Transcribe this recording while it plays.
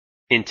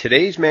In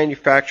today's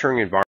manufacturing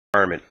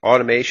environment,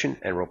 automation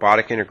and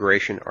robotic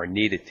integration are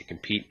needed to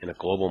compete in a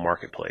global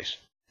marketplace.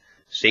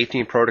 Safety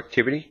and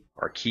productivity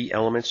are key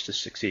elements to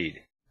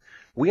succeed.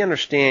 We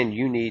understand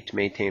you need to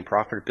maintain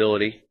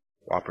profitability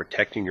while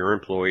protecting your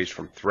employees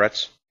from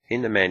threats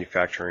in the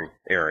manufacturing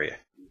area.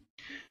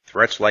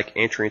 Threats like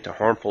entry into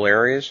harmful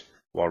areas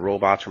while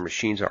robots or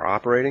machines are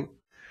operating,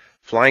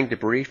 flying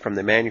debris from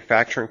the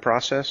manufacturing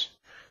process,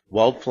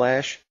 weld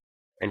flash,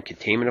 and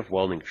containment of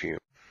welding fume.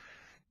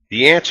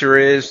 The answer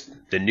is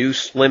the new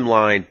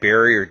SlimLine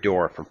barrier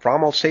door from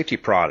Frommelt Safety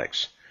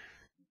Products.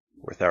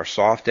 With our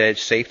soft edge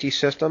safety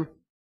system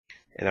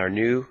and our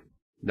new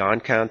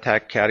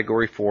non-contact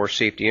category 4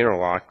 safety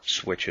interlock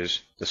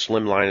switches, the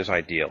SlimLine is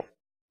ideal.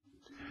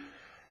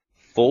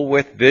 Full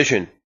width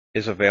vision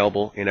is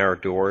available in our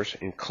doors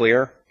in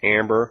clear,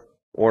 amber,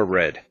 or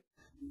red.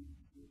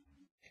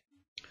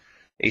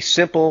 A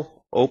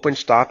simple open,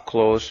 stop,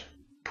 close,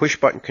 push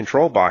button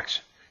control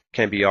box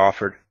can be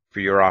offered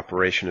for your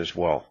operation as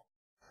well.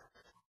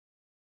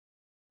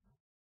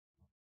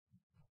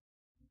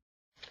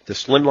 The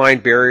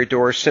SlimLine barrier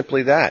door is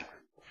simply that.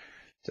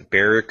 It's a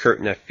barrier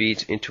curtain that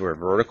feeds into a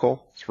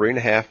vertical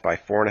 3.5 by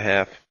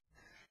 4.5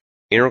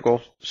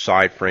 integral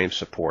side frame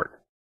support.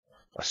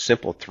 A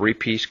simple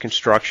 3-piece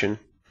construction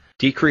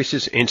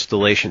decreases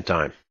installation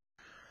time.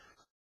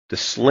 The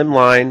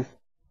SlimLine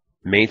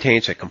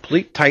maintains a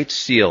complete tight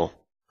seal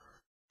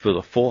for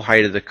the full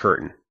height of the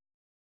curtain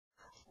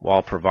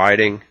while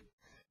providing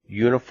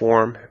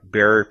uniform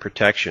barrier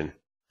protection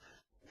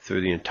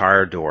through the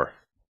entire door.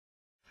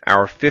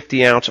 Our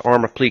 50-ounce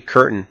armor pleat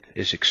curtain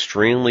is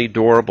extremely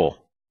durable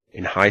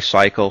in high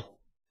cycle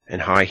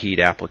and high heat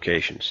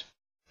applications.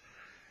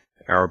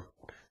 Our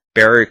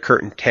barrier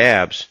curtain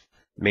tabs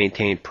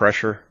maintain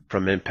pressure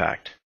from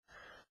impact.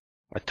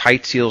 Our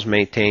tight seals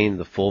maintain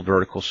the full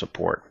vertical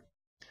support.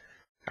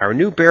 Our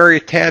new barrier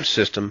tab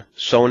system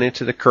sewn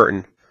into the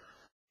curtain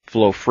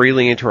flow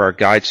freely into our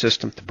guide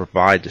system to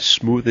provide the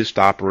smoothest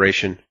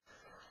operation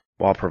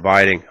while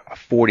providing a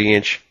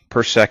 40-inch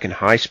per second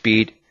high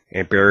speed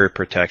and barrier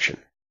protection.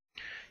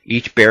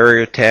 Each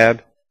barrier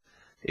tab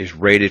is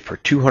rated for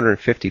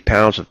 250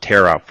 pounds of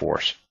tear-out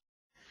force.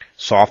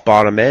 Soft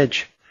bottom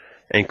edge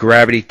and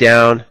gravity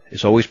down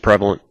is always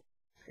prevalent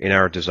in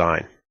our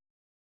design.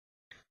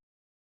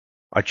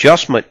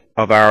 Adjustment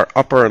of our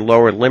upper and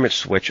lower limit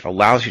switch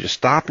allows you to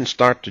stop and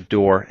start the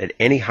door at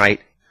any height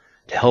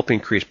to help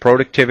increase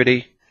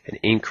productivity and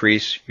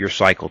increase your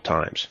cycle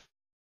times.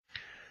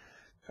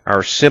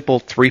 Our simple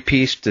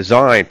 3-piece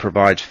design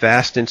provides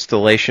fast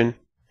installation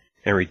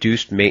and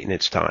reduced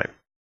maintenance time.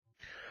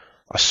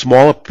 A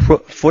smaller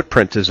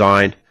footprint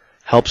design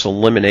helps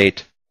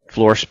eliminate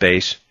floor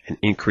space and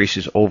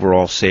increases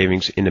overall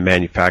savings in the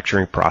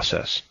manufacturing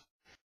process.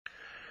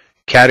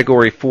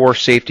 Category 4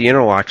 safety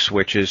interlock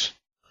switches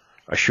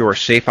assure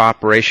safe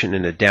operation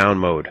in the down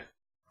mode.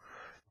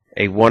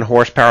 A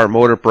 1-horsepower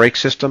motor brake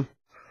system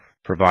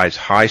provides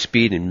high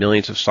speed and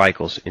millions of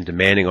cycles in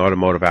demanding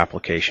automotive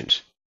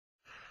applications.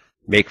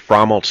 Make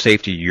Frommelt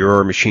Safety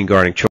your machine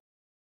guarding choice.